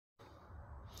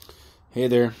Hey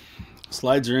there,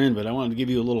 slides are in, but I wanted to give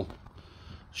you a little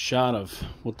shot of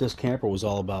what this camper was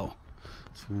all about.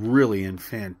 It's really in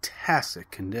fantastic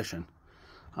condition.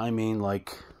 I mean,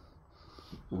 like,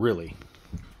 really.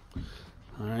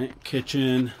 All right,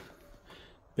 kitchen,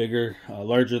 bigger,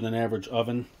 larger than average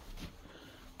oven,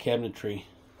 cabinetry,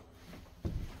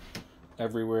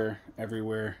 everywhere,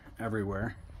 everywhere,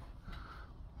 everywhere.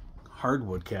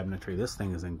 Hardwood cabinetry. This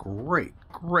thing is in great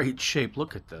shape.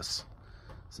 Look at this.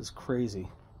 This is crazy.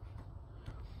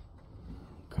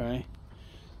 Okay,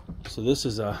 so this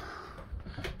is a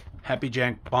Happy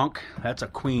Jack bunk. That's a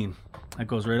queen. That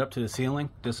goes right up to the ceiling,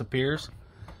 disappears.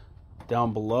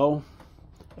 Down below,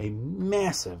 a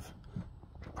massive,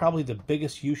 probably the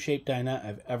biggest U-shaped dinette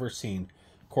I've ever seen.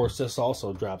 Of course, this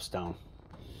also drops down.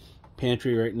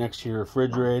 Pantry right next to your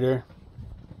refrigerator.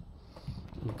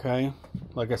 Okay,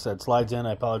 like I said, slides in.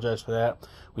 I apologize for that.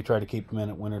 We try to keep them in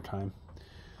at winter time.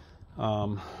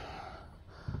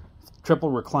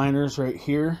 Triple recliners right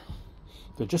here.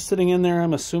 They're just sitting in there,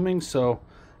 I'm assuming, so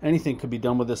anything could be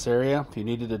done with this area if you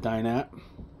needed a dinette.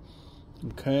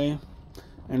 Okay,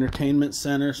 entertainment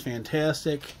center's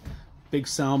fantastic. Big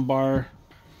sound bar.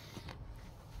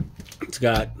 It's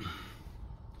got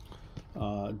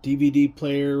a DVD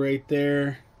player right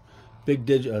there. Big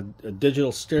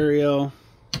digital stereo.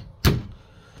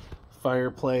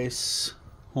 Fireplace.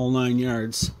 Whole 9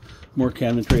 yards. More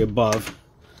cabinetry above.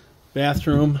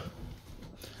 Bathroom.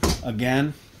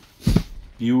 Again,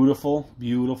 beautiful,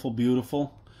 beautiful,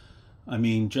 beautiful. I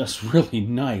mean, just really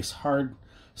nice. Hard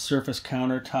surface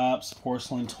countertops,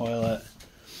 porcelain toilet,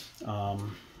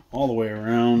 all the way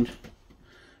around.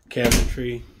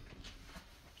 Cabinetry.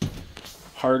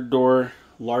 Hard door,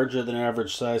 larger than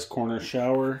average size corner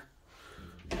shower.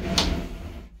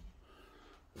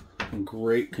 In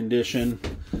great condition.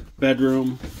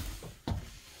 Bedroom.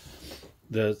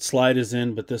 The slide is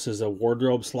in, but this is a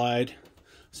wardrobe slide.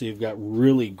 So you've got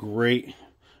really great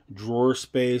drawer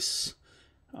space,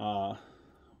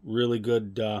 really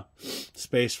good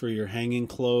space for your hanging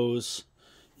clothes.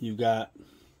 You've got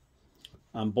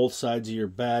on both sides of your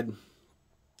bed,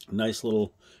 a nice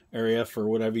little area for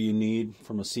whatever you need,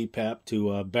 from a CPAP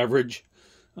to a beverage.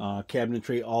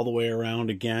 Cabinetry all the way around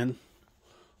again.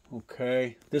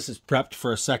 Okay, this is prepped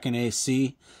for a second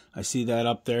AC. I see that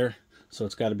up there. So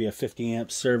it's got to be a 50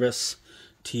 amp service.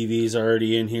 TV's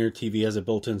already in here. TV has a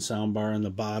built-in sound bar on the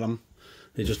bottom.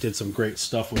 They just did some great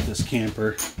stuff with this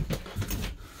camper.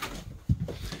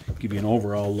 Give you an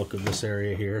overall look of this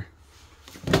area here.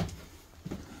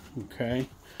 Okay,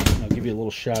 I'll give you a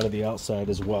little shot of the outside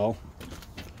as well.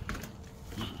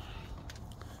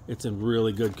 It's in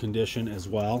really good condition as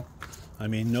well. I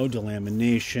mean, no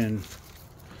delamination.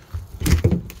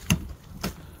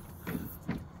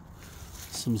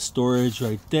 Some storage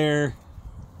right there.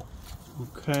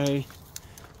 Okay.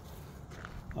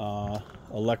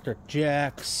 Electric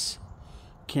jacks.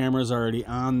 Camera's already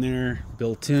on there,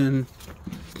 built in.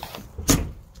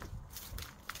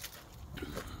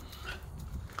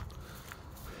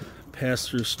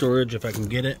 Pass-through storage if I can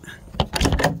get it.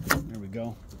 There we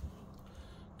go.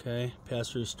 Okay,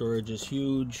 pass-through storage is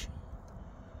huge.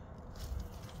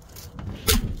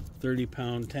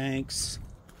 30-pound tanks.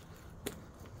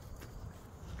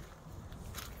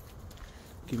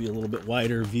 Give you a little bit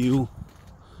wider view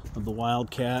of the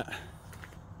Wildcat.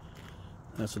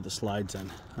 That's what the slide's in.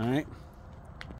 All right.